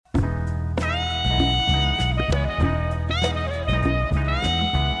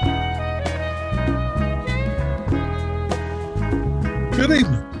Good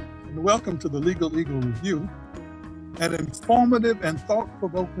evening, and welcome to the Legal Eagle Review, an informative and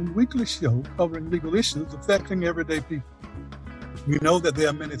thought-provoking weekly show covering legal issues affecting everyday people. We know that there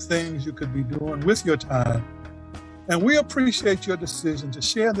are many things you could be doing with your time, and we appreciate your decision to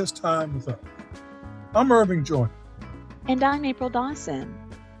share this time with us. I'm Irving Jordan. And I'm April Dawson.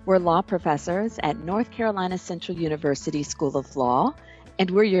 We're law professors at North Carolina Central University School of Law, and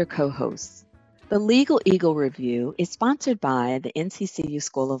we're your co-hosts. The Legal Eagle Review is sponsored by the NCCU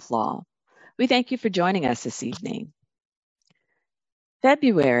School of Law. We thank you for joining us this evening.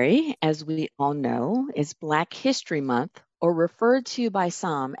 February, as we all know, is Black History Month, or referred to by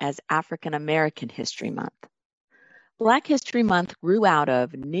some as African American History Month. Black History Month grew out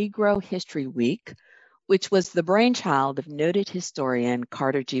of Negro History Week, which was the brainchild of noted historian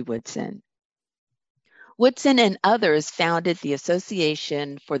Carter G. Woodson. Woodson and others founded the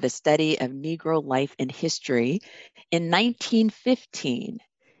Association for the Study of Negro Life and History in 1915.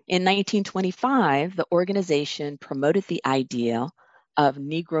 In 1925, the organization promoted the idea of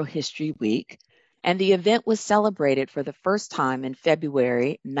Negro History Week, and the event was celebrated for the first time in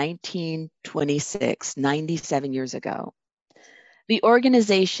February 1926, 97 years ago. The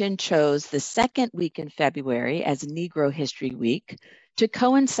organization chose the second week in February as Negro History Week to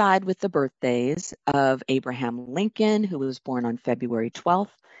coincide with the birthdays of Abraham Lincoln, who was born on February 12,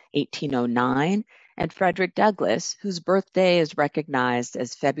 1809, and Frederick Douglass, whose birthday is recognized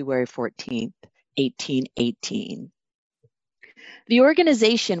as February 14, 1818. The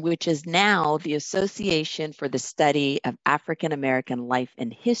organization, which is now the Association for the Study of African American Life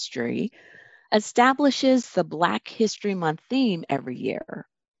and History, establishes the Black History Month theme every year.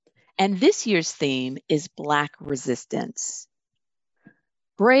 And this year's theme is Black Resistance.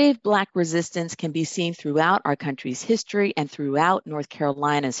 Brave Black resistance can be seen throughout our country's history and throughout North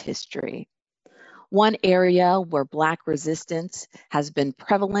Carolina's history. One area where Black resistance has been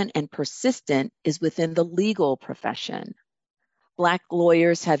prevalent and persistent is within the legal profession. Black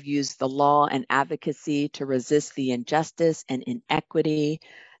lawyers have used the law and advocacy to resist the injustice and inequity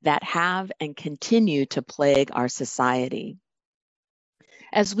that have and continue to plague our society.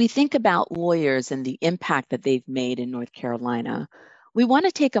 As we think about lawyers and the impact that they've made in North Carolina, we want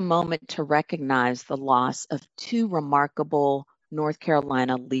to take a moment to recognize the loss of two remarkable North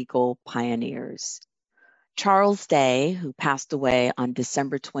Carolina legal pioneers. Charles Day, who passed away on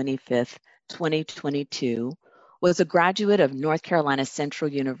December 25th, 2022, was a graduate of North Carolina Central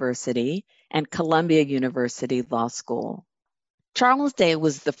University and Columbia University Law School. Charles Day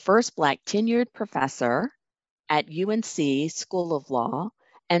was the first Black tenured professor at UNC School of Law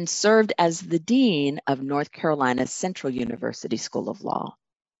and served as the Dean of North Carolina Central University School of Law.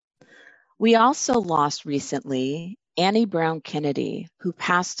 We also lost recently Annie Brown Kennedy, who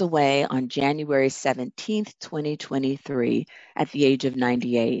passed away on January 17, 2023, at the age of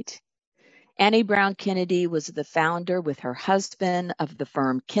 98. Annie Brown Kennedy was the founder with her husband of the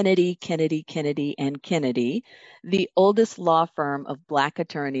firm Kennedy, and Kennedy, the oldest law firm of Black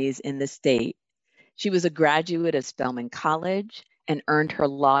attorneys in the state. She was a graduate of Spelman College and earned her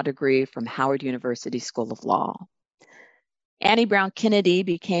law degree from Howard University School of Law. Annie Brown Kennedy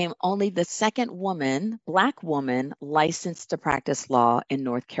became only the second Black woman, licensed to practice law in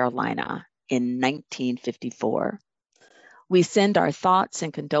North Carolina in 1954. We send our thoughts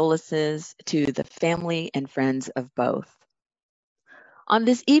and condolences to the family and friends of both. On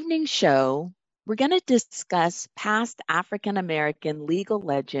this evening's show, we're going to discuss past African American legal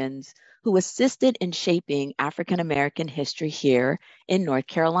legends who assisted in shaping African American history here in North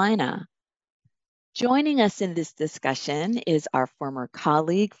Carolina. Joining us in this discussion is our former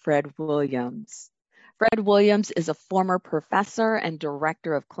colleague, Fred Williams. Fred Williams is a former professor and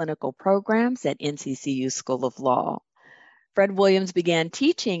director of clinical programs at NCCU School of Law. Fred Williams began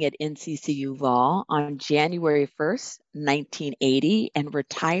teaching at NCCU Law on January 1st, 1980, and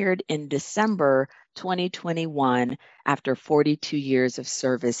retired in December 2021 after 42 years of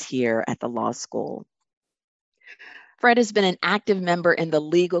service here at the law school. Fred has been an active member in the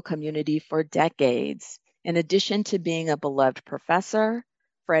legal community for decades. In addition to being a beloved professor,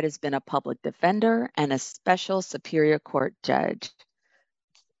 Fred has been a public defender and a special Superior Court judge.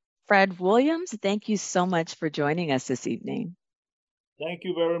 Fred Williams, thank you so much for joining us this evening. Thank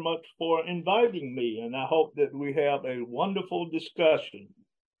you very much for inviting me, and I hope that we have a wonderful discussion.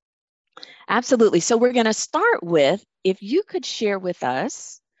 Absolutely. So we're going to start with, if you could share with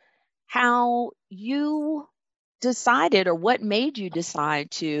us how you decided or what made you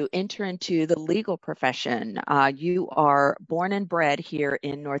decide to enter into the legal profession. You are born and bred here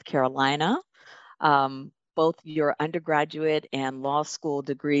in North Carolina. Both your undergraduate and law school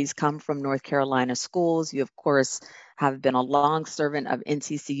degrees come from North Carolina schools. You, of course, have been a long servant of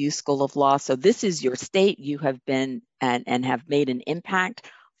NCCU School of Law. So this is your state. You have been and have made an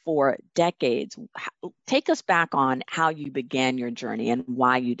impact for decades. Take us back on how you began your journey and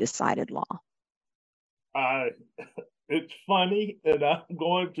why you decided law. It's funny, and I'm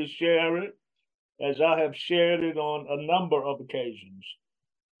going to share it as I have shared it on a number of occasions.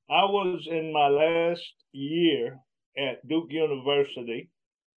 I was in my last year at Duke University,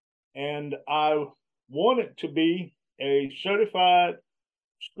 and I wanted to be a certified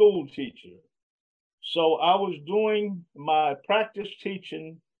school teacher. So I was doing my practice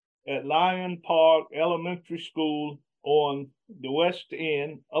teaching at Lyon Park Elementary School on the west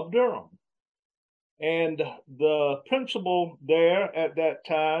end of Durham. And the principal there at that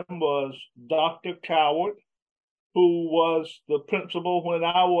time was Dr. Coward, who was the principal when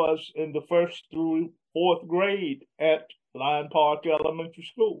I was in the 1st through 4th grade at Lyon Park Elementary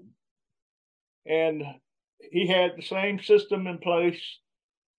School. And he had the same system in place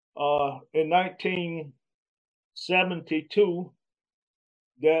in 1972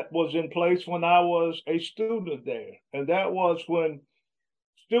 that was in place when I was a student there. And that was when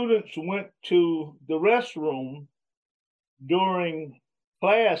students went to the restroom during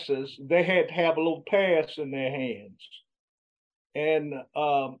classes, they had to have a little pass in their hands. And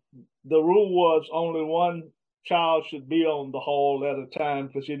the rule was only one child should be on the hall at a time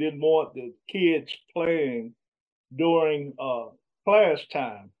because he didn't want the kids playing during class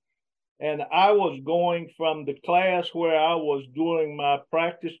time. And I was going from the class where I was doing my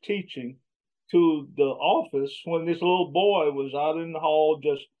practice teaching to the office when this little boy was out in the hall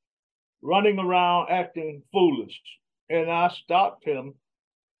just running around acting foolish. And I stopped him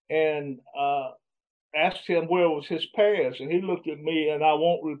and asked him where was his pass. And he looked at me, and I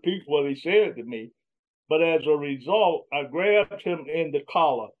won't repeat what he said to me. But as a result, I grabbed him in the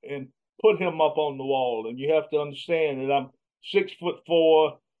collar and put him up on the wall. And you have to understand that I'm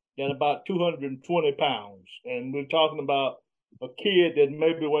 6'4" and about 220 pounds. And we're talking about a kid that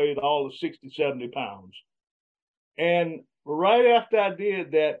maybe weighed all of 60, 70 pounds. And right after I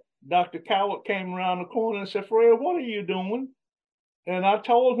did that, Dr. Coward came around the corner and said, "Fred, what are you doing?" And I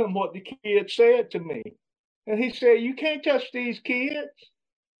told him what the kid said to me. And he said, "You can't touch these kids."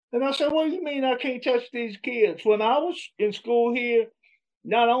 And I said, "What do you mean I can't touch these kids? When I was in school here,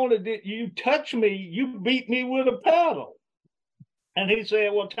 not only did you touch me, you beat me with a paddle." And he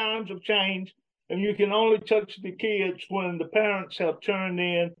said, "Well, times have changed, and you can only touch the kids when the parents have turned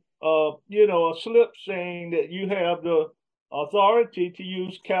in, a slip saying that you have the authority to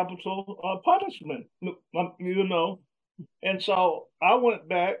use capital punishment, And so I went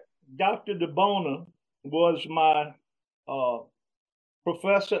back. Dr. DeBona was my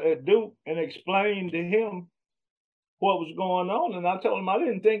professor at Duke and explained to him what was going on. And I told him I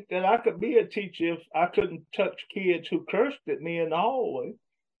didn't think that I could be a teacher if I couldn't touch kids who cursed at me in the hallway.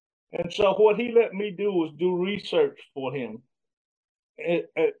 And so what he let me do was do research for him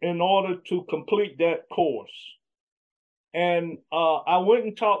in order to complete that course. And I went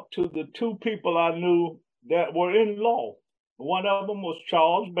and talked to the two people I knew that were in law. One of them was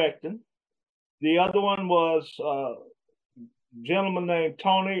Charles Beckton. The other one was a gentleman named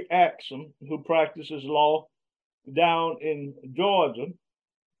Tony Axum, who practices law down in Georgia.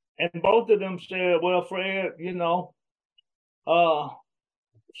 And both of them said, "Well, Fred,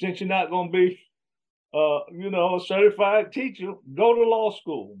 since you're not going to be, a certified teacher, go to law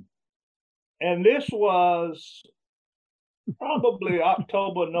school." And this was probably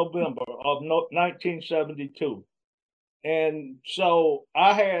October, November of 1972. And so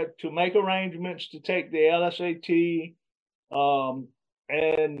I had to make arrangements to take the LSAT,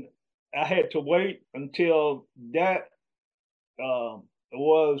 and I had to wait until that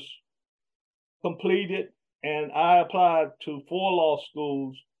was completed. And I applied to 4 law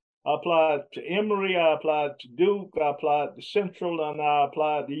schools. I applied to Emory, I applied to Duke, I applied to Central, and I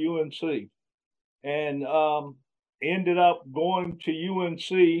applied to UNC. And ended up going to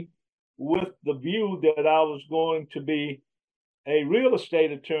UNC with the view that I was going to be a real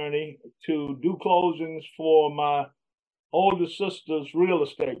estate attorney to do closings for my older sister's real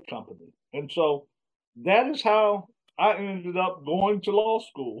estate company. And so that is how I ended up going to law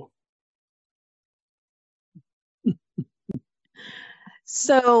school.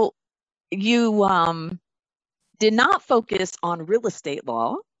 So you did not focus on real estate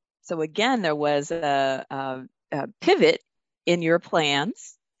law. So again, there was a pivot in your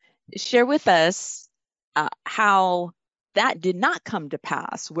plans. Share with us how that did not come to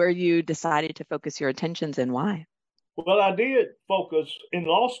pass, where you decided to focus your attentions and why. Well, I did focus in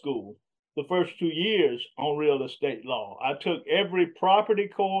law school the first 2 years on real estate law. I took every property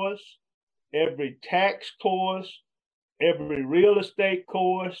course, every tax course, every real estate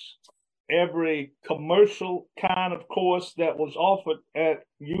course, every commercial kind of course that was offered at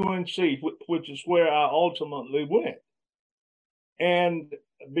UNC, which is where I ultimately went. And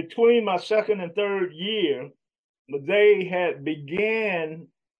between my second and third year, they had began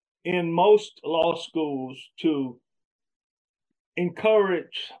in most law schools to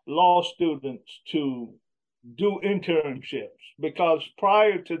encourage law students to do internships, because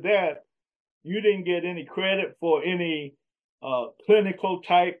prior to that, you didn't get any credit for any clinical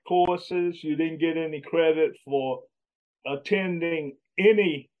type courses. You didn't get any credit for attending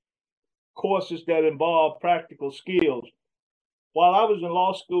any courses that involved practical skills. While I was in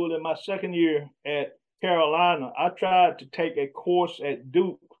law school in my second year at Carolina, I tried to take a course at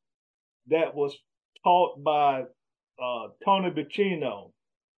Duke that was taught by Tony Bacino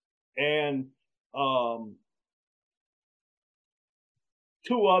and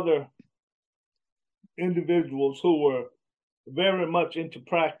two other individuals who were very much into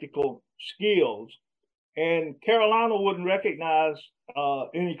practical skills. And Carolina wouldn't recognize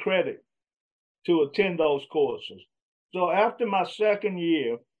any credit to attend those courses. So after my second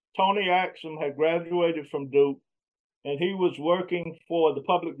year, Tony Axum had graduated from Duke, and he was working for the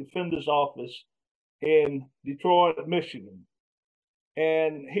public defender's office in Detroit, Michigan.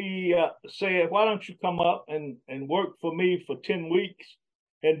 And he said, why don't you come up and work for me for 10 weeks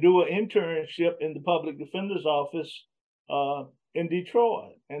and do an internship in the public defender's office in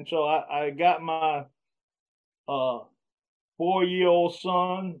Detroit. And so I got my 4-year-old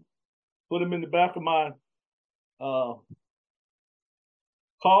son, put him in the back of my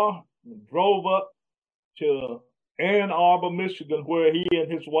car, and drove up to Ann Arbor, Michigan, where he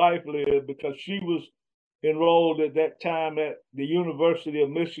and his wife lived, because she was enrolled at that time at the University of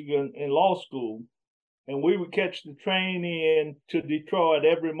Michigan in law school. And we would catch the train in to Detroit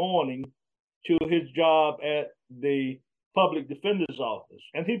every morning to his job at the public defender's office.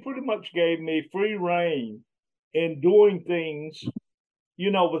 And he pretty much gave me free rein in doing things,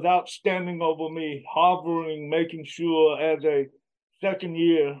 without standing over me, hovering, making sure as a second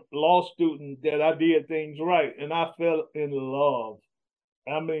year law student that I did things right. And I fell in love.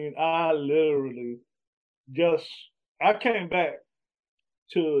 I mean, I literally I came back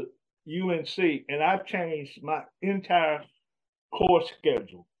to UNC and I changed my entire course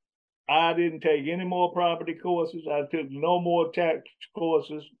schedule. I didn't take any more property courses. I took no more tax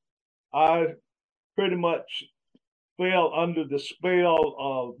courses. I pretty much fell under the spell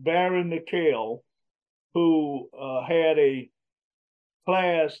of Barry Nickel, who had a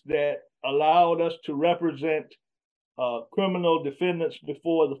class that allowed us to represent criminal defendants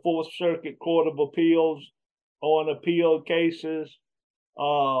before the Fourth Circuit Court of Appeals on appeal cases.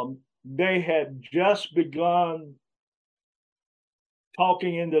 They had just begun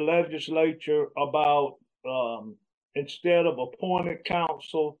talking in the legislature about, instead of appointed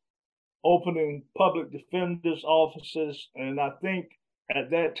counsel, opening public defenders' offices. And I think at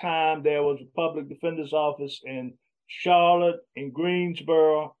that time there was a public defender's office in Charlotte, in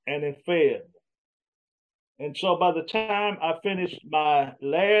Greensboro, and in Fayette. And so by the time I finished my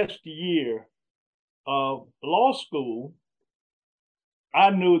last year of law school,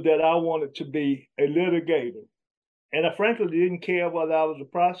 I knew that I wanted to be a litigator. And I frankly didn't care whether I was a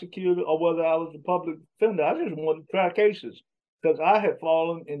prosecutor or whether I was a public defender. I just wanted to try cases because I had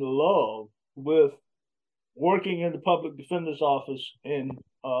fallen in love with working in the public defender's office in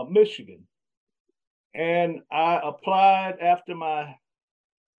Michigan. And I applied after my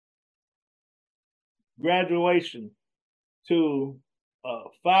graduation to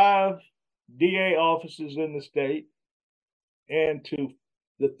 5 DA offices in the state and to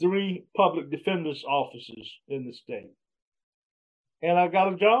the 3 public defenders' offices in the state. And I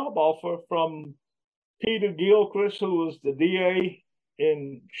got a job offer from Peter Gilchrist, who was the DA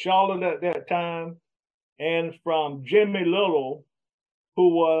in Charlotte at that time, and from Jimmy Little,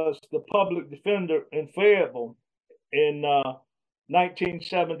 who was the public defender in Fayetteville in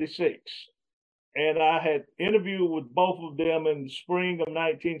 1976. And I had interviewed with both of them in the spring of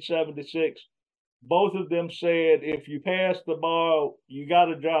 1976. Both of them said, if you pass the bar, you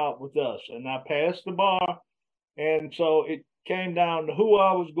got a job with us. And I passed the bar. And so it came down to who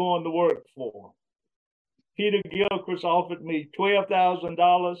I was going to work for. Peter Gilchrist offered me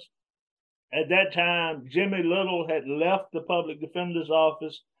 $12,000. At that time, Jimmy Little had left the public defender's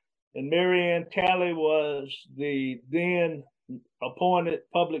office, and Mary Ann Talley was the then appointed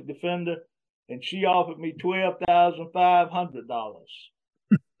public defender, and she offered me $12,500.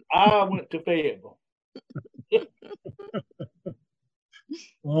 I went to Fayetteville.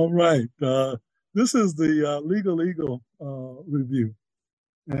 All right. This is the Legal Eagle Review,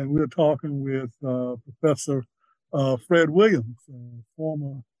 and we're talking with Professor Fred Williams,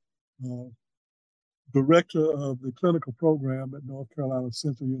 former director of the clinical program at North Carolina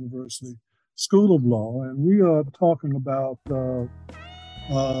Central University School of Law, and we are talking about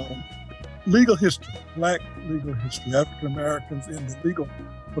legal history, Black legal history, African Americans in the legal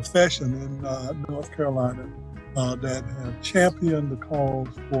profession in North Carolina that have championed the cause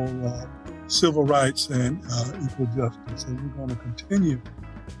for civil rights and equal justice. And we're going to continue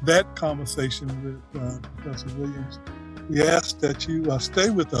that conversation with Professor Williams. We ask that you stay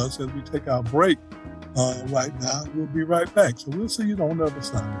with us as we take our break right now. We'll be right back. So we'll see you on the other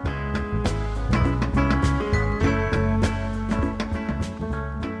side.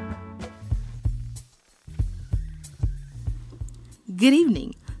 Good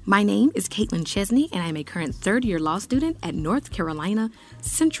evening. My name is Caitlin Chesney, and I'm a current third-year law student at North Carolina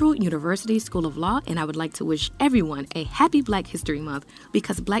Central University School of Law, and I would like to wish everyone a happy Black History Month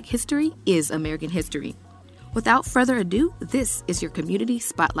because Black history is American history. Without further ado, this is your Community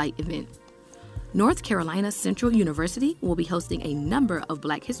Spotlight event. North Carolina Central University will be hosting a number of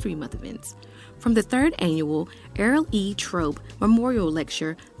Black History Month events, from the third annual Errol E. Trope Memorial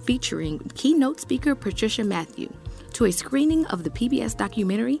Lecture featuring keynote speaker Patricia Matthew, to a screening of the PBS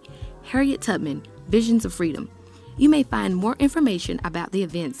documentary Harriet Tubman, Visions of Freedom. You may find more information about the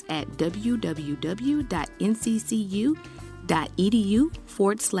events at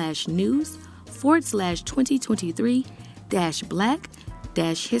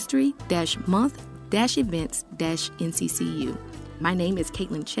My name is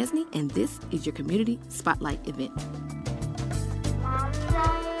Caitlin Chesney, and this is your Community Spotlight event.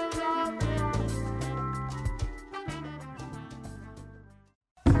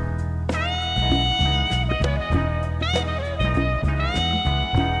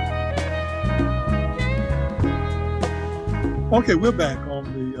 Okay, we're back on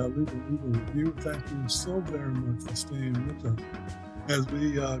the Legal Review. Thank you so very much for staying with us as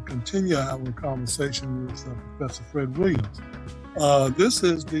we continue our conversation with Professor Fred Williams. This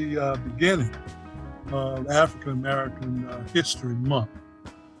is the beginning of African American History Month.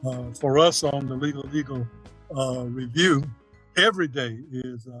 For us on the Legal Review, every day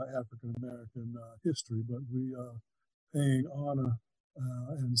is African American history, but we are paying honor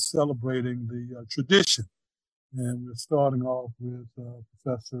and celebrating the tradition. And we're starting off with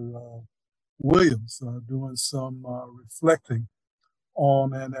Professor Williams doing some reflecting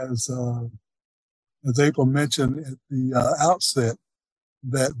on, and as April mentioned at the outset,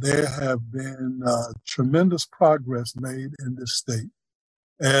 that there have been tremendous progress made in this state,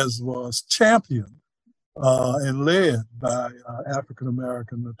 as was championed and led by African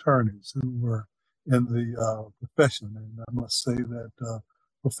American attorneys who were in the profession. And I must say that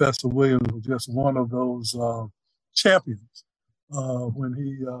Professor Williams was just one of those champions when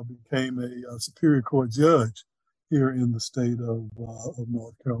he became a Superior Court judge here in the state of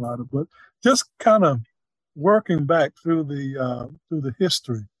North Carolina. But just kind of working back through the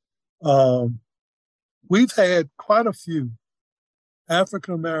history, we've had quite a few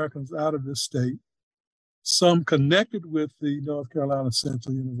African Americans out of this state, some connected with the North Carolina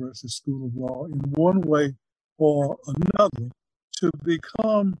Central University School of Law in one way or another, to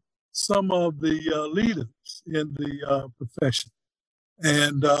become some of the leaders in the profession.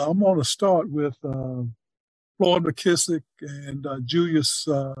 And I'm going to start with Floyd McKissick and Julius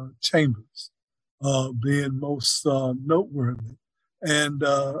Chambers being most noteworthy. And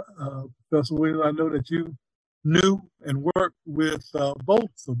Professor Williams, I know that you knew and worked with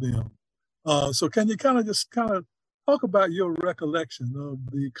both of them. So can you kind of talk about your recollection of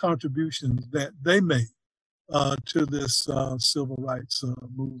the contributions that they made to this civil rights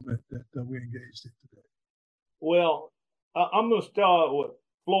movement that we're engaged in today? Well, I'm going to start with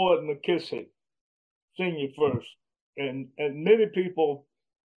Floyd McKissick Sr. first. And many people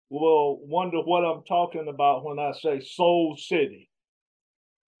will wonder what I'm talking about when I say Soul City.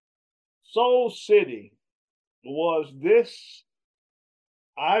 Soul City was this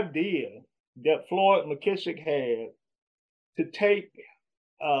idea that Floyd McKissick had to take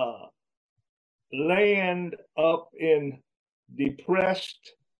land up in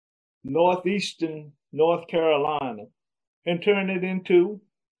depressed northeastern North Carolina and turn it into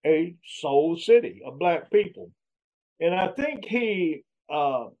a soul city of Black people. And I think he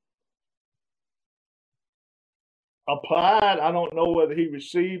applied. I don't know whether he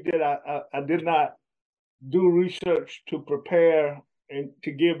received it. I did not do research to prepare and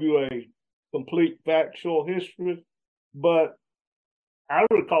to give you a complete factual history, but I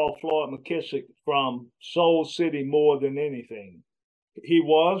recall Floyd McKissick from Soul City more than anything. He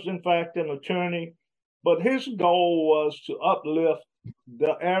was, in fact, an attorney, but his goal was to uplift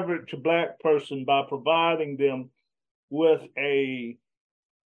the average Black person by providing them with a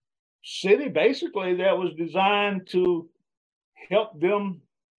city basically that was designed to help them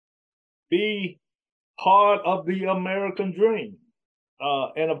be part of the American dream.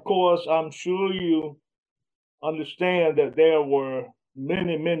 And of course, I'm sure you understand that there were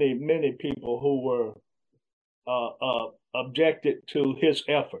many, many, many people who were objected to his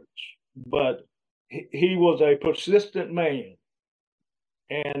efforts, but he was a persistent man.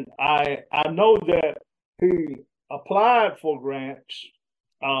 And I know that he applied for grants.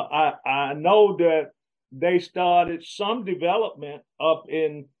 I know that they started some development up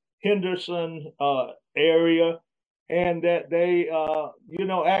in Henderson area, and that they,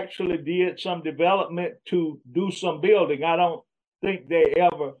 actually did some development to do some building. I don't think they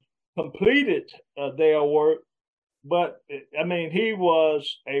ever completed their work, but I mean, he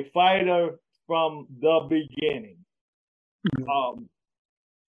was a fighter from the beginning.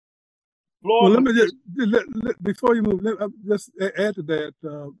 Well, let me just, before you move, let's add to that,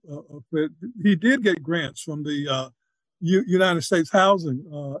 Fred. He did get grants from the United States Housing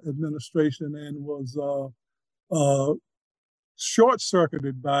Administration and was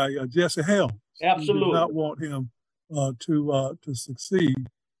short-circuited by Jesse Helms. Absolutely. Who did not want him to succeed.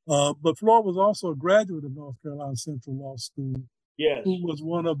 But Floyd was also a graduate of North Carolina Central Law School, yes, who was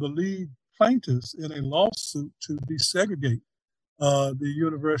one of the lead plaintiffs in a lawsuit to desegregate the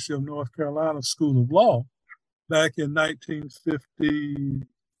University of North Carolina School of Law back in 1955,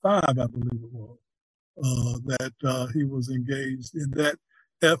 I believe it was, that he was engaged in that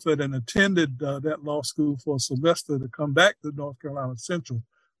effort and attended that law school for a semester to come back to North Carolina Central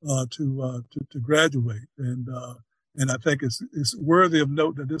to graduate. And I think it's worthy of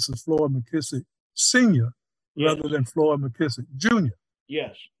note that this is Floyd McKissick Sr. Yes. rather than Floyd McKissick Jr.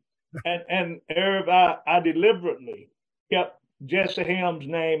 Yes. And Herb, I deliberately kept Jesse Helms'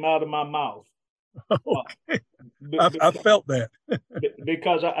 name out of my mouth. Okay. I felt that.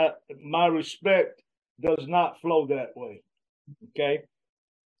 Because my respect does not flow that way. Okay.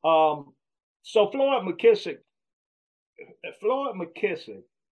 So Floyd McKissick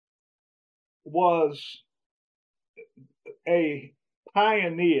was a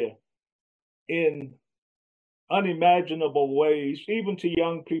pioneer in unimaginable ways, even to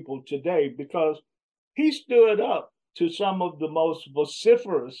young people today, because he stood up to some of the most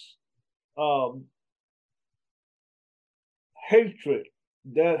vociferous hatred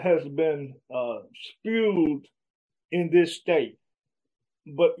that has been spewed in this state.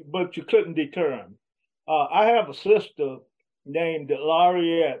 But you couldn't deter him. I have a sister named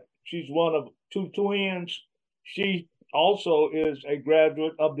Lariette. She's one of two twins. She also is a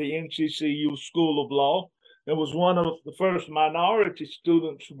graduate of the NCCU School of Law and was one of the first minority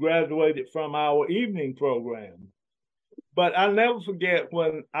students who graduated from our evening program. But I'll never forget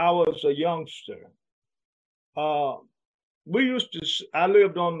when I was a youngster. I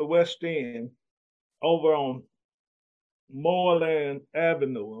lived on the West End over on Moreland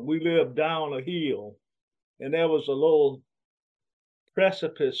Avenue, and we lived down a hill, and there was a little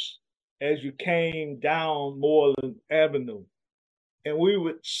precipice as you came down Moreland Avenue, and we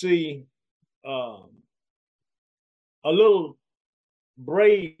would see a little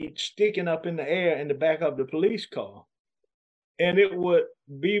braid sticking up in the air in the back of the police car, and it would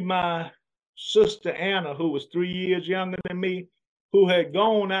be my sister Anna, who was 3 years younger than me, who had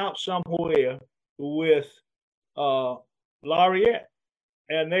gone out somewhere with Lariette,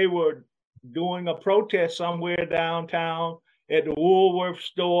 and they were doing a protest somewhere downtown at the Woolworth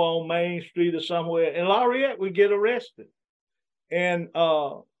store on Main Street or somewhere, and Lariette would get arrested. And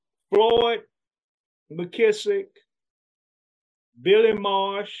Floyd McKissick, Billy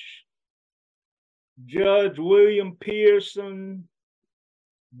Marsh, Judge William Pearson,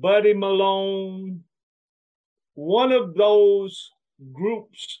 Buddy Malone, one of those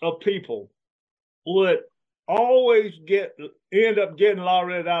groups of people would always end up getting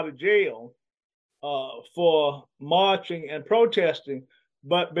Lariette out of jail for marching and protesting.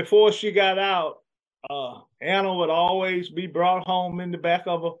 But before she got out, Anna would always be brought home in the back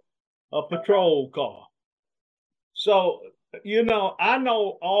of a patrol car. So, I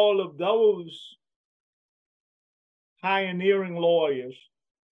know all of those pioneering lawyers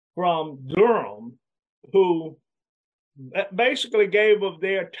from Durham who basically gave of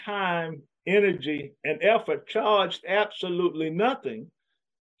their time, energy, and effort, charged absolutely nothing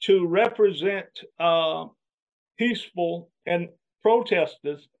to represent peaceful and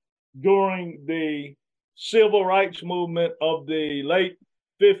protesters during the civil rights movement of the late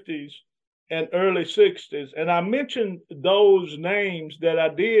 50s and early 60s. And I mentioned those names that I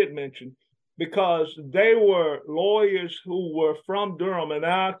did mention because they were lawyers who were from Durham. And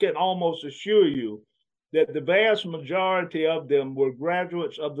I can almost assure you that the vast majority of them were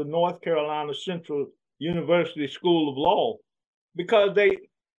graduates of the North Carolina Central University School of Law, because they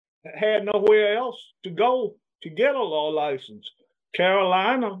had nowhere else to go to get a law license.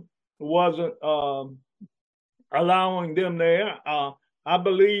 Carolina wasn't allowing them there. I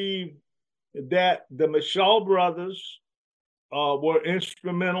believe that the Michaud brothers were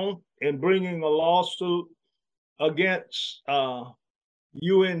instrumental in bringing a lawsuit against UNC.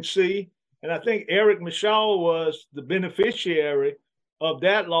 And I think Eric Michaud was the beneficiary of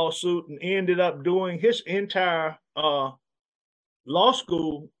that lawsuit and ended up doing his entire law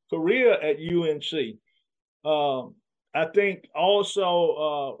school career at UNC. I think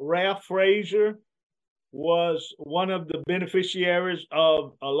also Ralph Frazier was one of the beneficiaries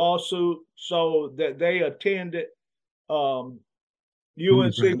of a lawsuit, so that they attended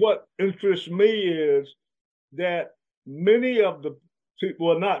UNC. What interests me is that many of the people,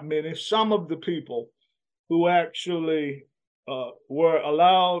 well, not many, some of the people who actually were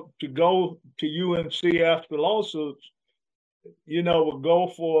allowed to go to UNC after lawsuits, would go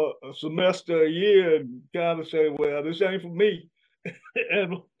for a semester, a year, and kind of say, well, this ain't for me,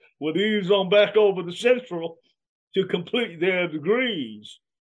 and would ease on back over to Central to complete their degrees.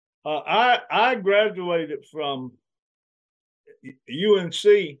 I graduated from UNC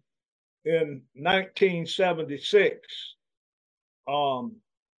in 1976.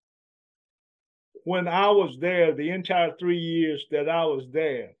 When I was there, the entire 3 years that I was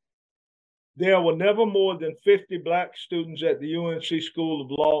there were never more than 50 Black students at the UNC School of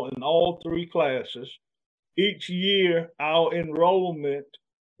Law in all three classes. Each year, our enrollment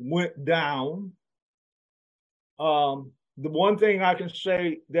went down. The one thing I can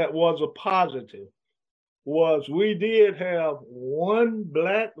say that was a positive was we did have one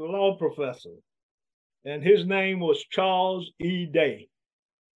Black law professor, and his name was Charles E. Day.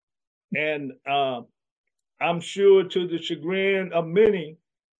 And I'm sure to the chagrin of many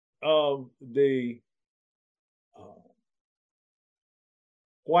of the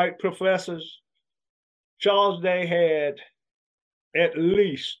white professors, Charles Day had at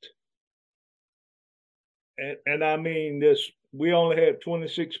least, and I mean this, we only had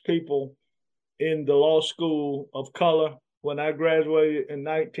 26 people in the law school of color when I graduated in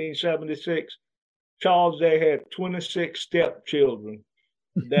 1976. Charles Day had 26 stepchildren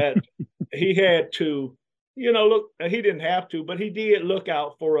that he had to, look, he didn't have to, but he did look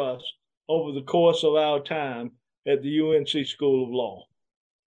out for us over the course of our time at the UNC School of Law.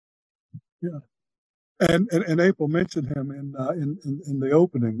 Yeah. And April mentioned him in the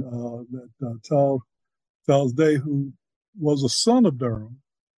opening, that Charles Day, who was a son of Durham,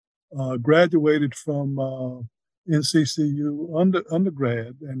 graduated from NCCU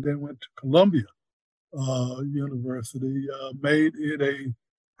undergrad and then went to Columbia University, made it a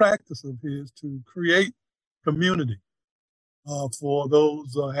practice of his to create community for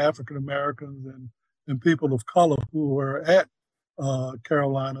those African Americans and people of color who were at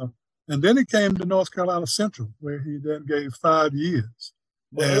Carolina. And then he came to North Carolina Central, where he then gave 5 years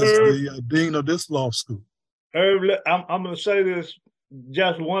as the dean of this law school. I'm going to say this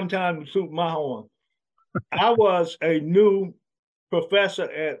just one time to toot my horn. I was a new professor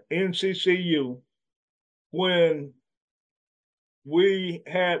at NCCU when we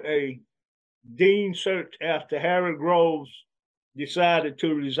had a dean search after Harry Groves decided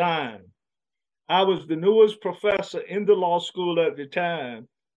to resign. I was the newest professor in the law school at the time,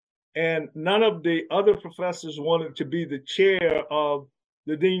 and none of the other professors wanted to be the chair of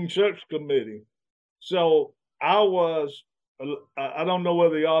the dean search committee. So I don't know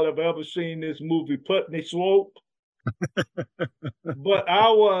whether y'all have ever seen this movie Putney Swope, but I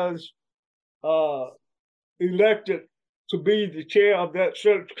was elected to be the chair of that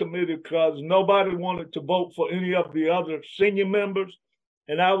search committee because nobody wanted to vote for any of the other senior members.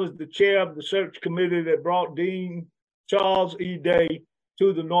 And I was the chair of the search committee that brought Dean Charles E. Day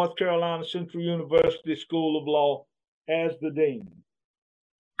to the North Carolina Central University School of Law as the dean.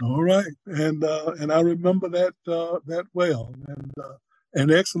 All right, and I remember that well, and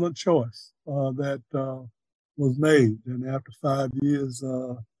an excellent choice that was made. And after 5 years,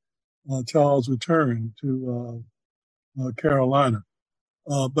 Charles returned to Carolina,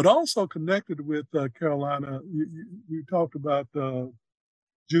 but also connected with Carolina. You talked about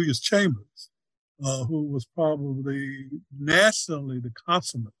Julius Chambers, who was probably nationally the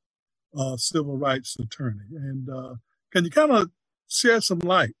consummate civil rights attorney. And can you kind of shed some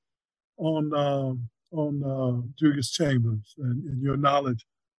light on Julius Chambers and your knowledge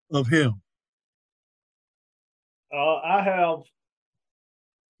of him? I have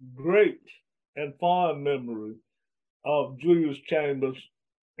great and fond memory of Julius Chambers,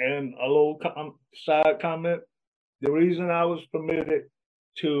 And a little side comment, the reason I was permitted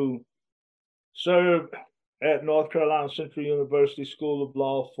to serve at North Carolina Central University School of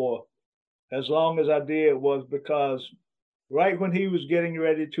Law for as long as I did was because right when he was getting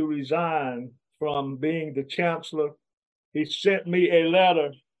ready to resign from being the chancellor, he sent me a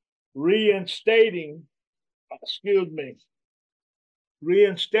letter reinstating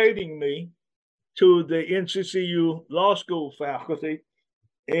me to the NCCU Law School faculty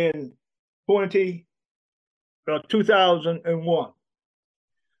in 2001.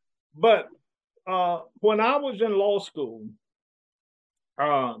 But when I was in law school,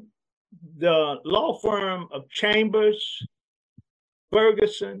 the law firm of Chambers,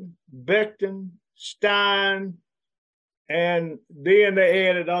 Ferguson, Becton, Stein, and then they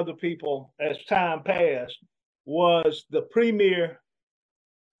added other people as time passed, was the premier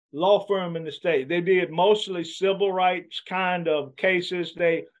law firm in the state. They did mostly civil rights kind of cases.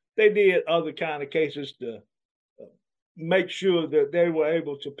 They did other kind of cases to make sure that they were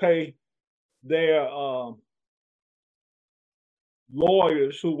able to pay their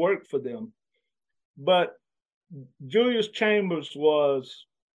lawyers who worked for them. But Julius Chambers was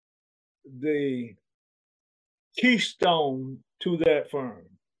the keystone to that firm.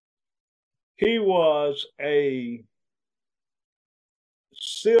 He was a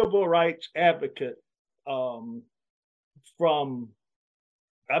civil rights advocate from,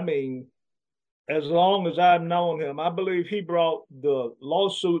 as long as I've known him. I believe he brought the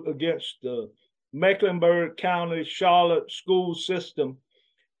lawsuit against the Mecklenburg County Charlotte school system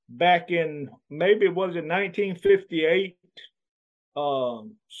back in, maybe it was in 1958,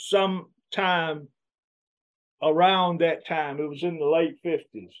 sometime around that time. It was in the late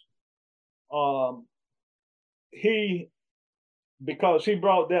 50s. Because he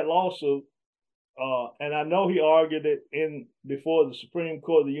brought that lawsuit, and I know he argued it before the Supreme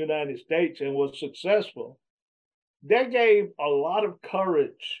Court of the United States and was successful, that gave a lot of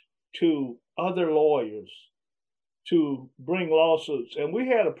courage to other lawyers to bring lawsuits. And we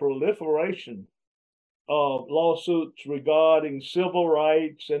had a proliferation of lawsuits regarding civil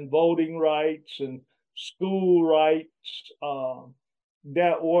rights and voting rights and school rights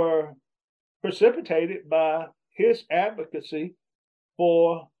that were precipitated by his advocacy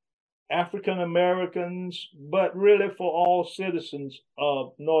for African Americans, but really for all citizens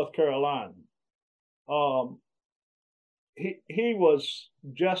of North Carolina. He was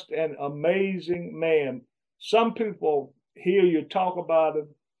just an amazing man. Some people hear you talk about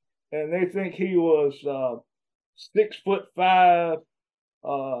him and they think he was 6'5",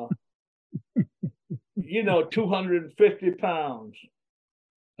 250 pounds.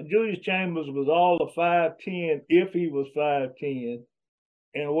 Julius Chambers was all of 5'10", if he was 5'10",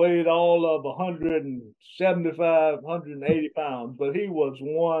 and weighed all of 175, 180 pounds. But he was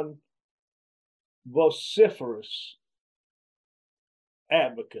one vociferous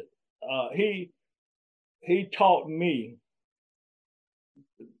advocate. He taught me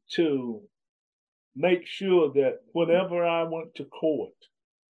to make sure that whenever I went to court,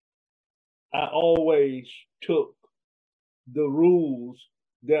 I always took the rules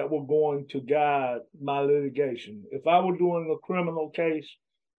that were going to guide my litigation. If I were doing a criminal case,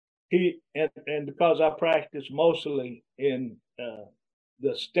 and because I practiced mostly in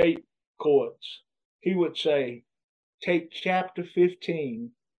the state courts, he would say, take Chapter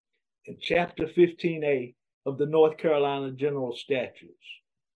 15 and Chapter 15A of the North Carolina General Statutes,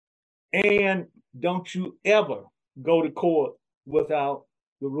 and don't you ever go to court without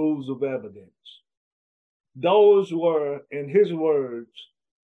the rules of evidence. Those were, in his words,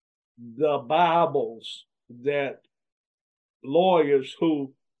 the Bibles that lawyers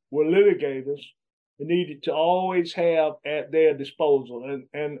who were litigators needed to always have at their disposal.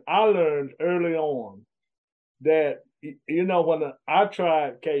 And I learned early on that, when I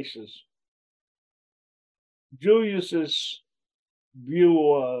tried cases, Julius's view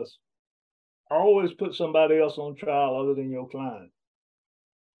was, always put somebody else on trial other than your client.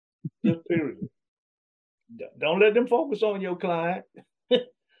 Just period. Don't let them focus on your client.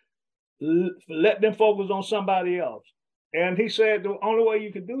 Let them focus on somebody else. And he said the only way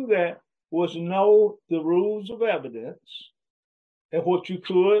you could do that was know the rules of evidence and what you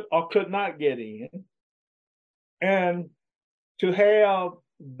could or could not get in, and to have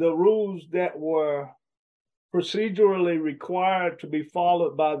the rules that were procedurally required to be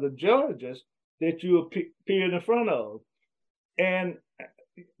followed by the judges that you appeared in front of. And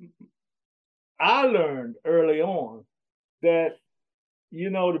I learned early on that,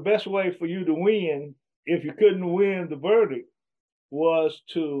 the best way for you to win, if you couldn't win the verdict, was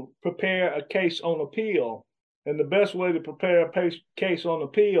to prepare a case on appeal And the best way to prepare a case on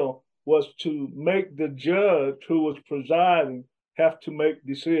appeal was to make the judge who was presiding have to make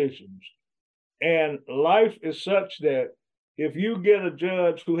decisions. And life is such that if you get a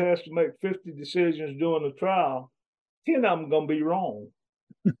judge who has to make 50 decisions during the trial, 10 of them going to be wrong.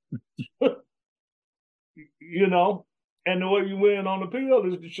 You know, and the way you win on appeal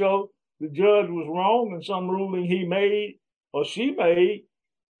is to show the judge was wrong in some ruling he made or she made,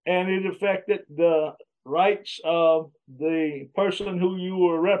 and it affected the rights of the person who you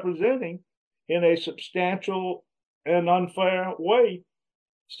were representing in a substantial and unfair way,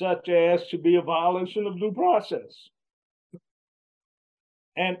 such as to be a violation of due process.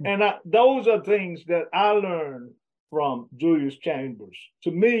 And those are things that I learned from Julius Chambers.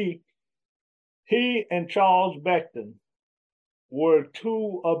 To me, he and Charles Beckton were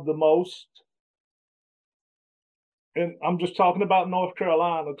two of the most, and I'm just talking about North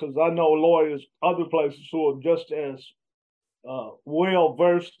Carolina because I know lawyers other places who are just as well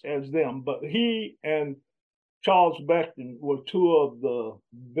versed as them, but he and Charles Beckton were two of the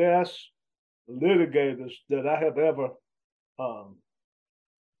best litigators that I have ever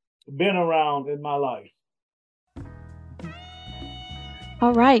been around in my life.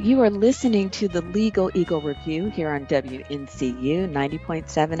 All right, you are listening to the Legal Eagle Review here on WNCU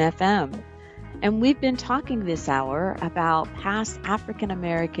 90.7 FM. And we've been talking this hour about past African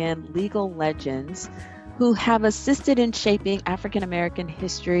American legal legends who have assisted in shaping African American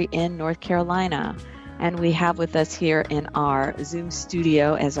history in North Carolina. And we have with us here in our Zoom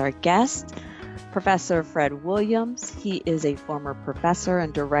studio as our guest, Professor Fred Williams. He is a former professor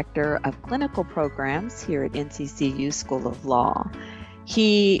and director of clinical programs here at NCCU School of Law.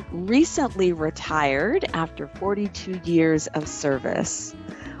 He recently retired after 42 years of service.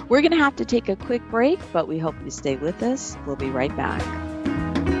 We're going to have to take a quick break, but we hope you stay with us. We'll be right back.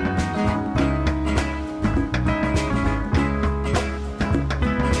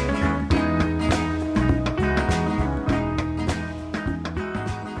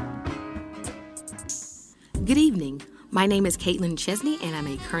 Good evening. My name is Caitlin Chesney, and I'm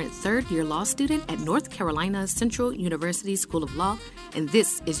a current third-year law student at North Carolina Central University School of Law, and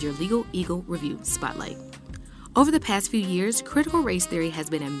this is your Legal Eagle Review Spotlight. Over the past few years, critical race theory has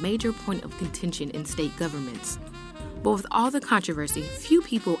been a major point of contention in state governments. But with all the controversy, few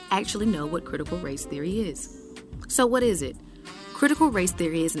people actually know what critical race theory is. So what is it? Critical race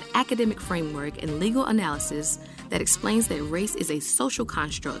theory is an academic framework and legal analysis that explains that race is a social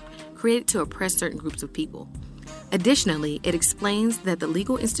construct created to oppress certain groups of people. Additionally, it explains that the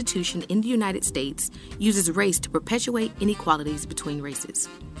legal institution in the United States uses race to perpetuate inequalities between races.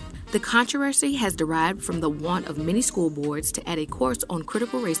 The controversy has derived from the want of many school boards to add a course on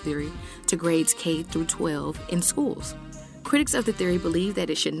critical race theory to grades K through 12 in schools. Critics of the theory believe that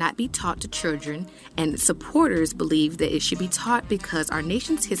it should not be taught to children, and supporters believe that it should be taught because our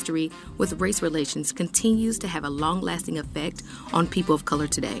nation's history with race relations continues to have a long-lasting effect on people of color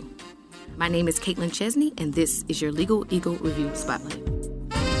today. My name is Caitlin Chesney, and this is your Legal Eagle Review Spotlight.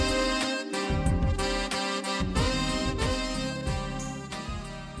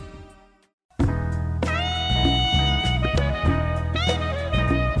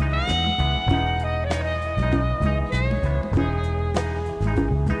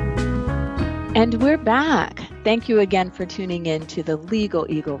 And we're back. Thank you again for tuning in to the Legal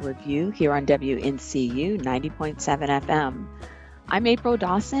Eagle Review here on WNCU 90.7 FM. I'm April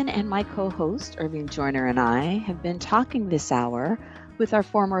Dawson, and my co-host, Irving Joyner, and I have been talking this hour with our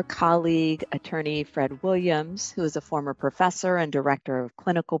former colleague, attorney Fred Williams, who is a former professor and director of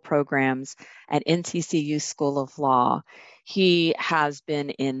clinical programs at NCCU School of Law. He has been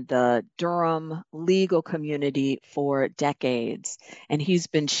in the Durham legal community for decades, and he's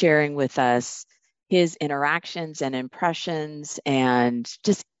been sharing with us his interactions and impressions and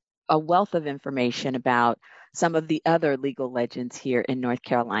just a wealth of information about some of the other legal legends here in North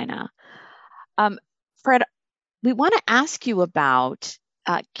Carolina. Fred, we want to ask you about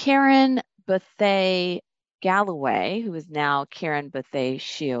Karen Bethea Galloway, who is now Karen Bethea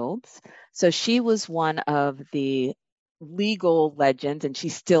Shields. So she was one of the legal legends, and she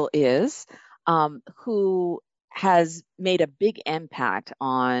still is, who has made a big impact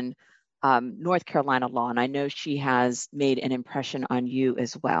on North Carolina law, and I know she has made an impression on you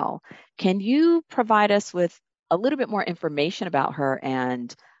as well. Can you provide us with a little bit more information about her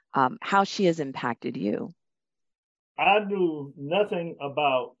and how she has impacted you? I knew nothing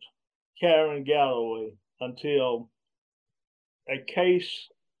about Karen Galloway until a case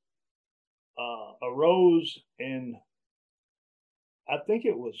arose in, I think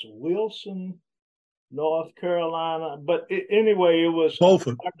it was Wilson, North Carolina, but anyway, it was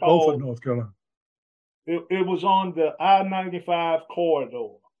Beaufort, North Carolina. It was on the I-95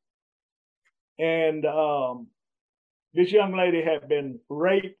 corridor. And this young lady had been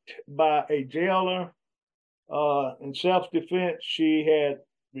raped by a jailer. In self-defense, she had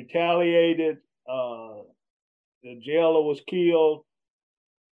retaliated. The jailer was killed.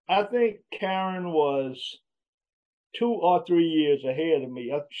 I think Karen was 2 or 3 years ahead of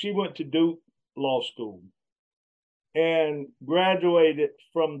me. She went to Duke Law School and graduated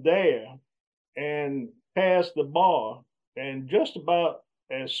from there and passed the bar. And just about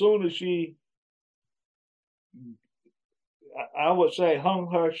as soon as she, I would say,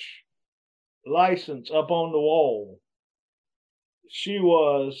 hung her license up on the wall, she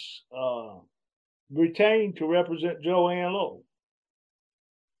was retained to represent Joanne Lowe.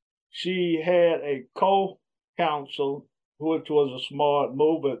 She had a co-counsel, which was a smart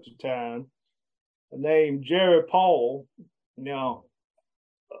move at the time, named Jerry Paul. Now,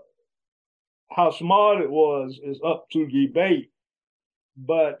 how smart it was is up to debate,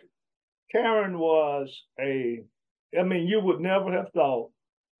 but Karen was you would never have thought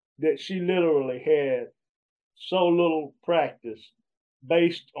that she literally had so little practice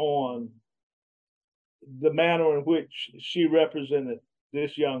based on the manner in which she represented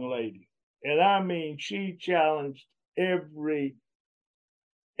this young lady. And I mean, she challenged every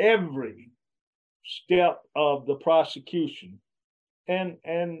step of the prosecution.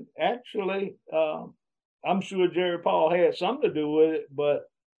 And actually, I'm sure Jerry Paul had something to do with it, but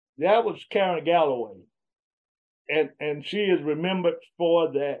that was Karen Galloway. And she is remembered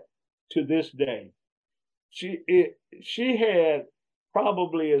for that to this day. She had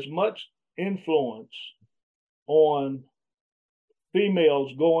probably as much influence on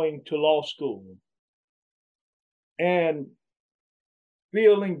females going to law school and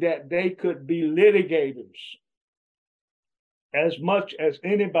feeling that they could be litigators as much as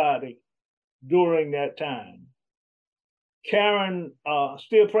anybody during that time. Karen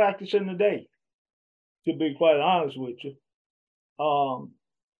still practicing today, to be quite honest with you.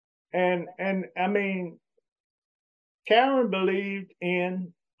 And I mean, Karen believed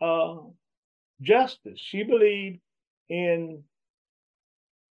in justice. She believed in,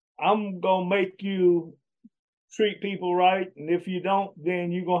 I'm going to make you treat people right, and if you don't,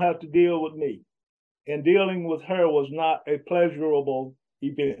 then you're going to have to deal with me. And dealing with her was not a pleasurable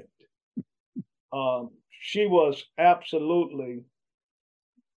event. She was absolutely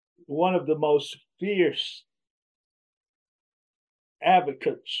one of the most fierce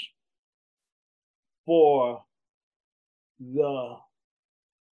advocates for the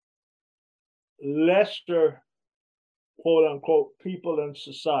lesser, quote unquote, people in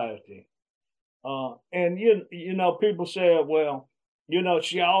society. And you know, people say, well, you know,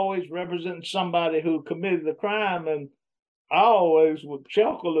 she always represented somebody who committed a crime. And I always would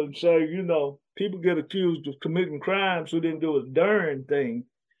chuckle and say, you know, people get accused of committing crimes who didn't do a darn thing.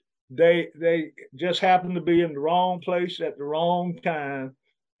 They just happen to be in the wrong place at the wrong time.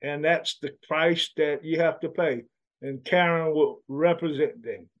 And that's the price that you have to pay. And Karen would represent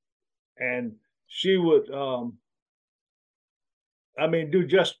them. And she would, do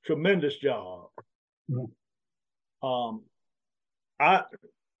just a tremendous job. Mm-hmm.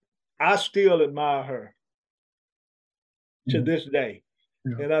 I still admire her to mm-hmm. this day.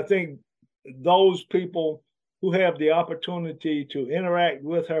 Yeah. And I think those people who have the opportunity to interact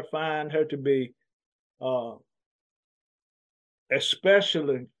with her find her to be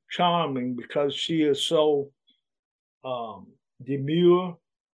especially charming because she is so demure.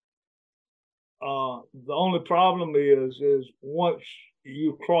 The only problem is once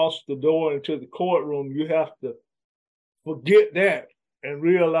you cross the door into the courtroom, you have to forget that and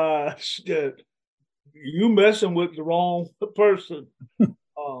realize that you messing with the wrong person.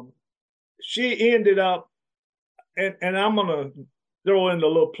 She ended up, and I'm gonna throw in a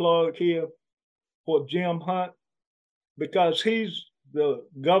little plug here for Jim Hunt, because he's the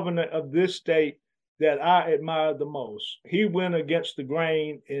governor of this state that I admire the most. He went against the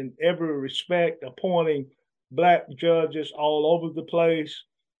grain in every respect, appointing Black judges all over the place,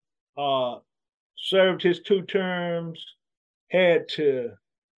 served his 2 terms, had to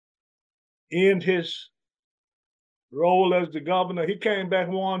end his role as the governor. He came back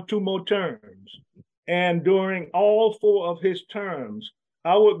and won 2 more terms. And during all 4 of his terms,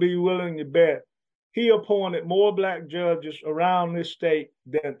 I would be willing to bet he appointed more Black judges around this state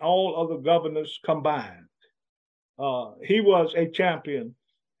than all other governors combined. He was a champion,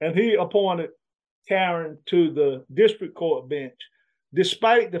 and he appointed Karen to the district court bench,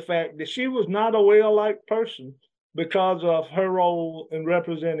 despite the fact that she was not a well-liked person because of her role in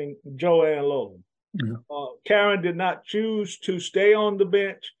representing Joanne Lowe. Yeah. Karen did not choose to stay on the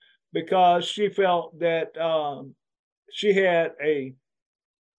bench, because she felt that she had a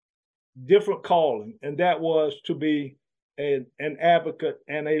different calling, and that was to be an advocate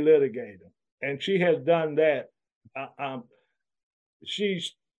and a litigator. And she has done that.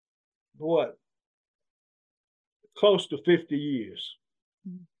 She's what, close to 50 years.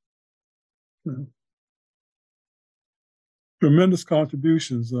 Mm-hmm. Tremendous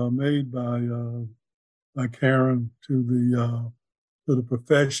contributions made by Karen to the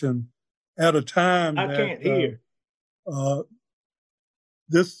profession at a time I can't hear.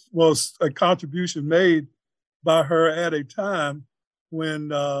 This was a contribution made by her at a time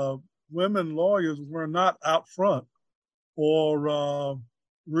when women lawyers were not out front or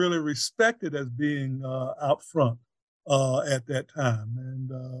really respected as being out front at that time.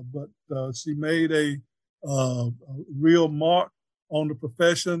 But she made a real mark on the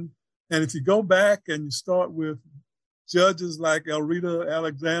profession. And if you go back and you start with judges like Elrita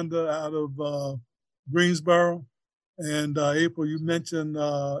Alexander out of Greensboro, and April, you mentioned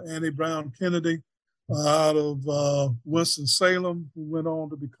Annie Brown Kennedy out of Winston-Salem, who went on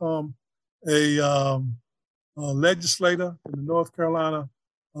to become a legislator in the North Carolina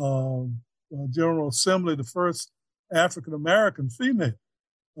General Assembly, the first African-American female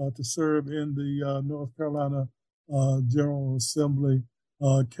to serve in the North Carolina General Assembly.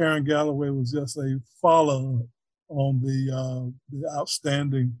 Karen Galloway was just a follow-up on the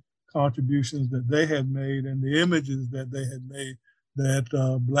outstanding contributions that they had made and the images that they had made that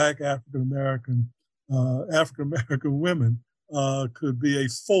Black African-American women could be a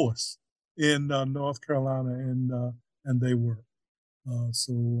force in North Carolina, and they were.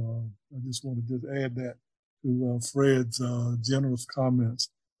 So I just want to just add that to Fred's generous comments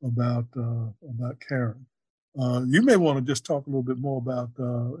about Karen. You may want to just talk a little bit more about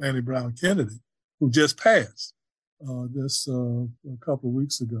Annie Brown Kennedy, who just passed this a couple of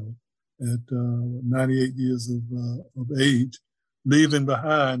weeks ago at 98 years of age, leaving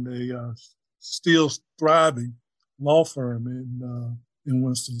behind a still thriving law firm in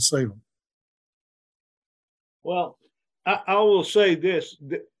Winston-Salem. Well, I will say this.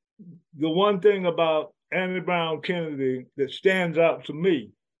 The one thing about Annie Brown Kennedy that stands out to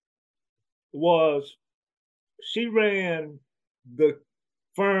me was she ran the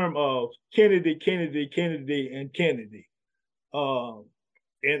firm of Kennedy, and Kennedy.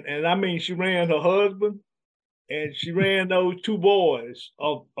 And I mean, she ran her husband and she ran those two boys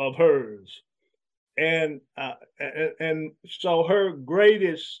of hers. And so her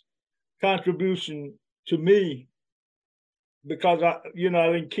greatest contribution to me, because I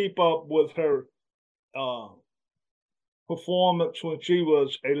didn't keep up with her performance when she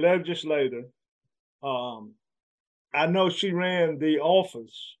was a legislator. I know she ran the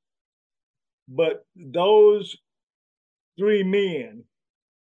office, but those three men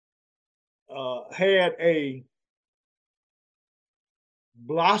had a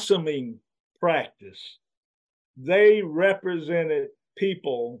blossoming practice. They represented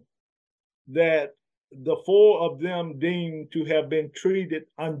people that the four of them deemed to have been treated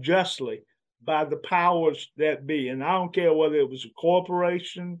unjustly by the powers that be. And I don't care whether it was a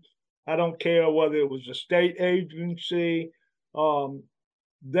corporation, I don't care whether it was a state agency.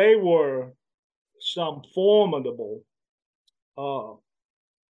 They were some formidable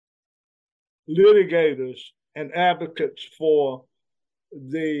litigators and advocates for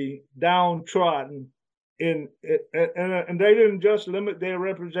the downtrodden, and they didn't just limit their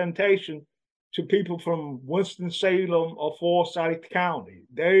representation to people from Winston-Salem or Forsyth County.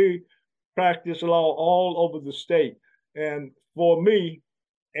 They practiced law all over the state. And for me,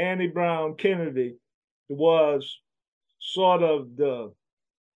 Annie Brown Kennedy was sort of the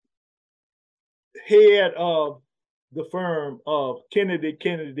head of the firm of Kennedy,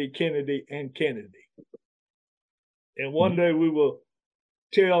 and Kennedy. And one day we will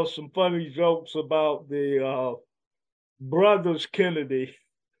tell some funny jokes about the brothers Kennedy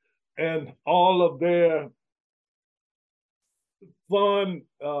and all of their fun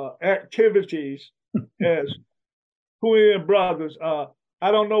activities as twin brothers. I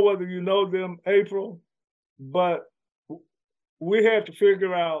don't know whether you know them, April, but we had to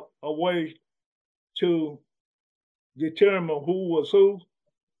figure out a way to determine who was who,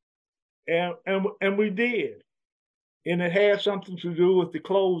 and we did. And it had something to do with the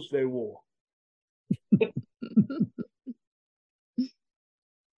clothes they wore.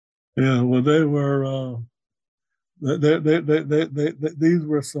 Yeah, well, they were. These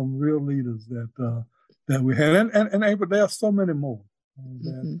were some real leaders that we had, and April, there are so many more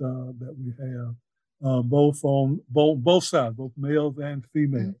that we have, both on both sides, both males and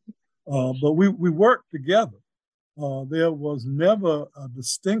females. But we worked together there was never a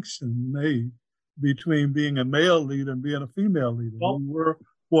distinction made between being a male leader and being a female leader. Nope. You were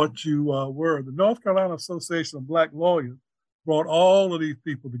what you were. The North Carolina Association of Black Lawyers brought all of these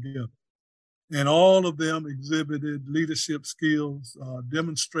people together, and all of them exhibited leadership skills,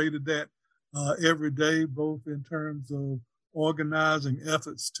 demonstrated that every day, both in terms of organizing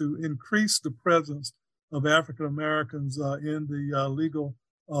efforts to increase the presence of African Americans in the legal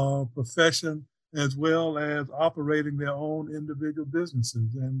profession, as well as operating their own individual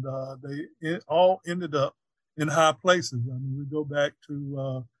businesses. And they all ended up in high places. I mean, we go back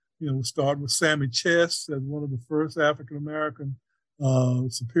to, we started with Sammy Chess as one of the first African American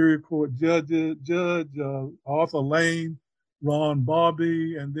Superior Court judge, Arthur Lane, Ron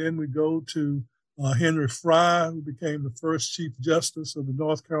Bobby, and then we go to Henry Fry, who became the first Chief Justice of the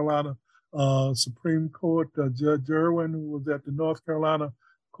North Carolina Supreme Court, Judge Irwin, who was at the North Carolina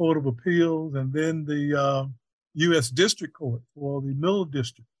Court of Appeals, and then the U.S. District Court for the Middle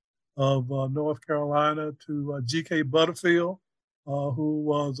District of North Carolina, to G.K. Butterfield, who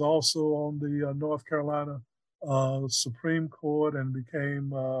was also on the North Carolina Supreme Court and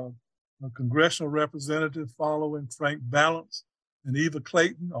became a congressional representative following Frank Balance and Eva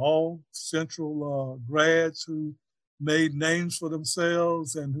Clayton, all Central grads who made names for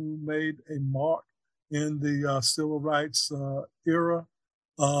themselves and who made a mark in the civil rights era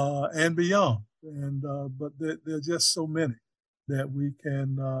and beyond. And but there are just so many that we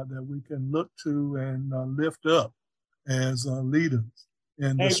can look to and lift up as leaders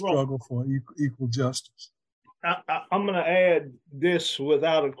in the struggle for equal justice. I'm going to add this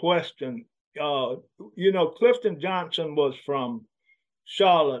without a question. Clifton Johnson was from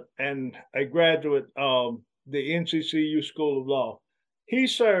Charlotte and a graduate of the NCCU School of Law. He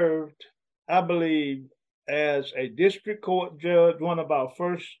served, I believe, as a district court judge, one of our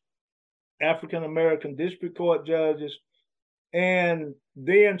first African-American district court judges, and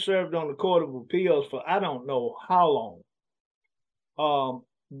then served on the Court of Appeals for I don't know how long.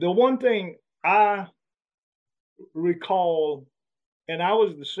 The one thing I recall, and I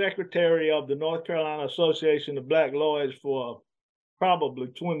was the secretary of the North Carolina Association of Black Lawyers for probably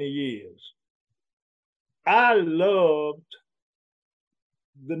 20 years. I loved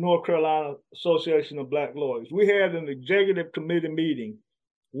the North Carolina Association of Black Lawyers. We had an executive committee meeting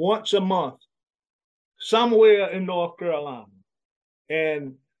once a month somewhere in North Carolina.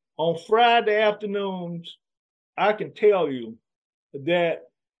 And on Friday afternoons, I can tell you that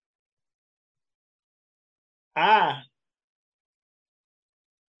I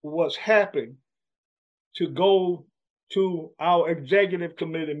was happy to go to our executive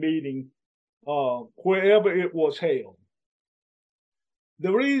committee meeting wherever it was held.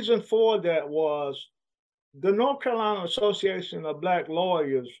 The reason for that was the North Carolina Association of Black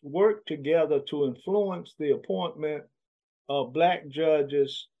Lawyers worked together to influence the appointment of Black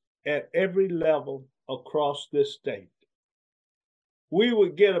judges at every level across this state. We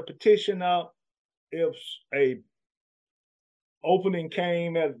would get a petition up if a opening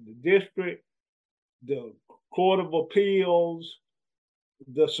came at the district, the Court of Appeals,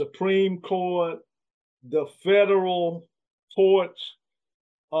 the Supreme Court, the federal courts,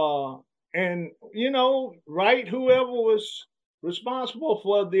 and, write whoever was responsible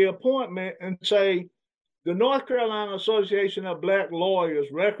for the appointment and say, the North Carolina Association of Black Lawyers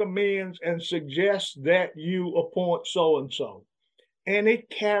recommends and suggests that you appoint so-and-so. And it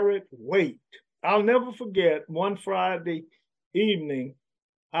carried weight. I'll never forget one Friday evening,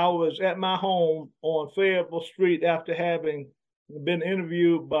 I was at my home on Fayetteville Street after having been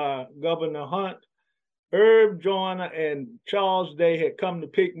interviewed by Governor Hunt. Herb Joyner and Charles Day had come to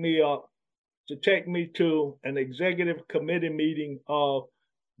pick me up to take me to an executive committee meeting of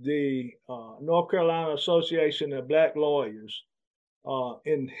the North Carolina Association of Black Lawyers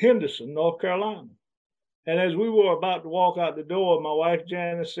in Henderson, North Carolina. And as we were about to walk out the door, my wife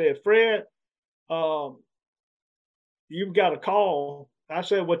Janice said, "Fred, you've got a call." I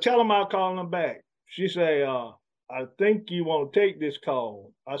said, "Well, tell them I'll call them back." She said, "I think you want to take this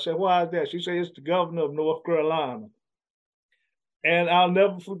call." I said, "Why is that?" She said, "It's the governor of North Carolina." And I'll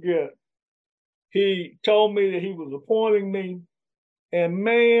never forget, he told me that he was appointing me. And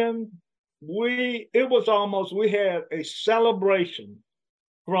man, we had a celebration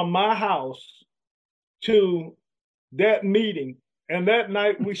from my house to that meeting. And that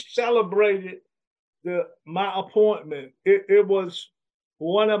night we celebrated my appointment. It was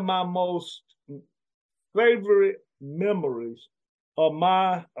one of my most favorite memories of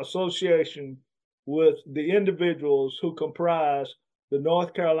my association with the individuals who comprise the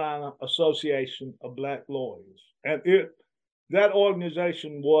North Carolina Association of Black Lawyers. And that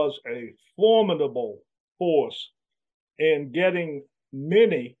organization was a formidable force in getting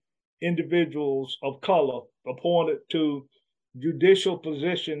many individuals of color appointed to judicial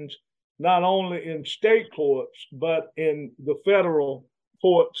positions, not only in state courts, but in the federal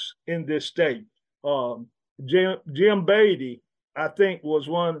courts in this state. Jim Beatty, I think, was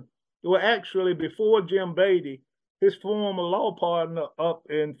one. Well, actually, before Jim Beatty, his former law partner up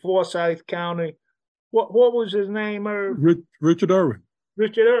in Forsyth County, what was his name, Irv? Richard Irvin.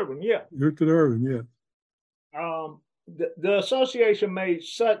 Richard Irvin, yeah. Richard Irvin, yeah. The association made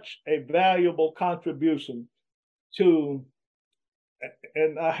such a valuable contribution to,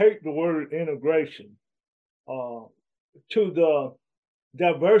 and I hate the word integration, to the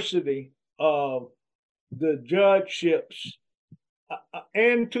diversity of the judgeships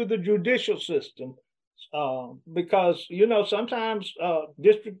and to the judicial system, because, sometimes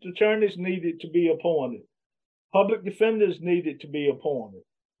district attorneys needed to be appointed, public defenders needed to be appointed.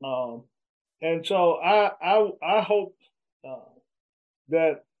 And so I hope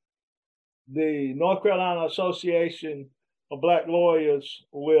that the North Carolina Association of Black Lawyers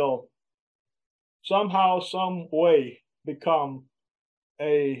will somehow, some way become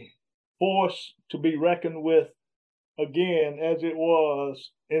a force to be reckoned with again, as it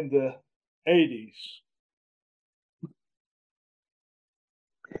was in the 80s.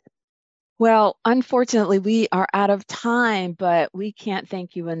 Well, unfortunately, we are out of time, but we can't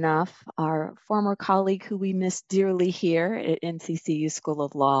thank you enough. Our former colleague who we miss dearly here at NCCU School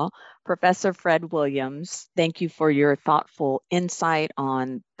of Law, Professor Fred Williams, thank you for your thoughtful insight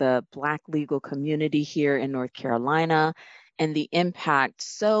on the Black legal community here in North Carolina and the impact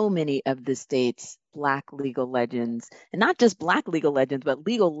so many of the state's Black legal legends, and not just Black legal legends, but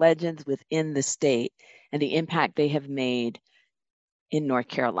legal legends within the state and the impact they have made in North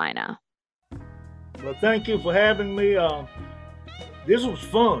Carolina. Well, thank you for having me. This was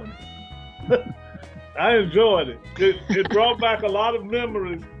fun. I enjoyed it. It brought back a lot of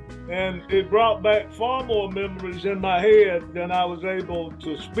memories, and it brought back far more memories in my head than I was able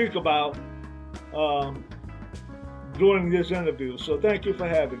to speak about during this interview. So thank you for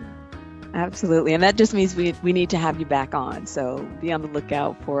having me. Absolutely. And that just means we need to have you back on. So be on the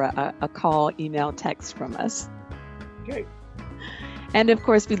lookout for a call, email, text from us. Okay. And of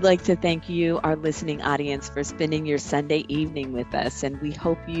course, we'd like to thank you, our listening audience, for spending your Sunday evening with us. And we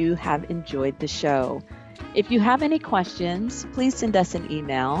hope you have enjoyed the show. If you have any questions, please send us an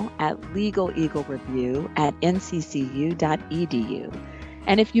email at legaleaglereview@nccu.edu.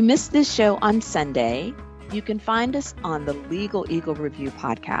 And if you missed this show on Sunday, you can find us on the Legal Eagle Review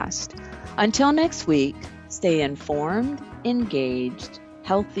podcast. Until next week, stay informed, engaged,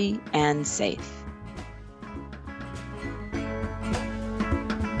 healthy, and safe.